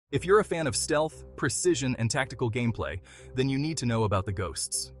If you're a fan of stealth, precision, and tactical gameplay, then you need to know about the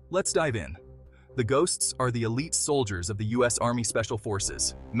Ghosts. Let's dive in. The Ghosts are the elite soldiers of the U.S. Army Special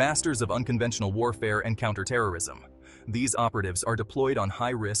Forces, masters of unconventional warfare and counterterrorism. These operatives are deployed on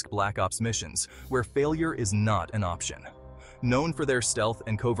high-risk Black Ops missions, where failure is not an option. Known for their stealth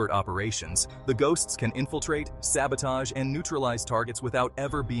and covert operations, the Ghosts can infiltrate, sabotage, and neutralize targets without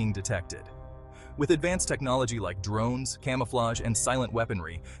ever being detected. With advanced technology like drones, camouflage, and silent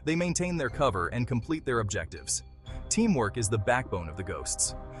weaponry, they maintain their cover and complete their objectives. Teamwork is the backbone of the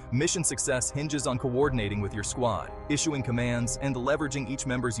Ghosts. Mission success hinges on coordinating with your squad, issuing commands, and leveraging each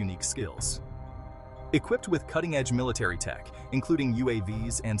member's unique skills. Equipped with cutting-edge military tech, including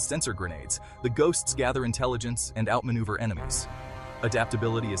UAVs and sensor grenades, the Ghosts gather intelligence and outmaneuver enemies.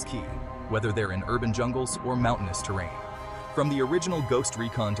 Adaptability is key, whether they're in urban jungles or mountainous terrain. From the original Ghost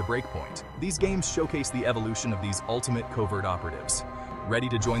Recon to Breakpoint, these games showcase the evolution of these ultimate covert operatives. Ready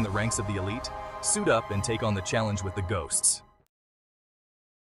to join the ranks of the elite? Suit up and take on the challenge with the Ghosts.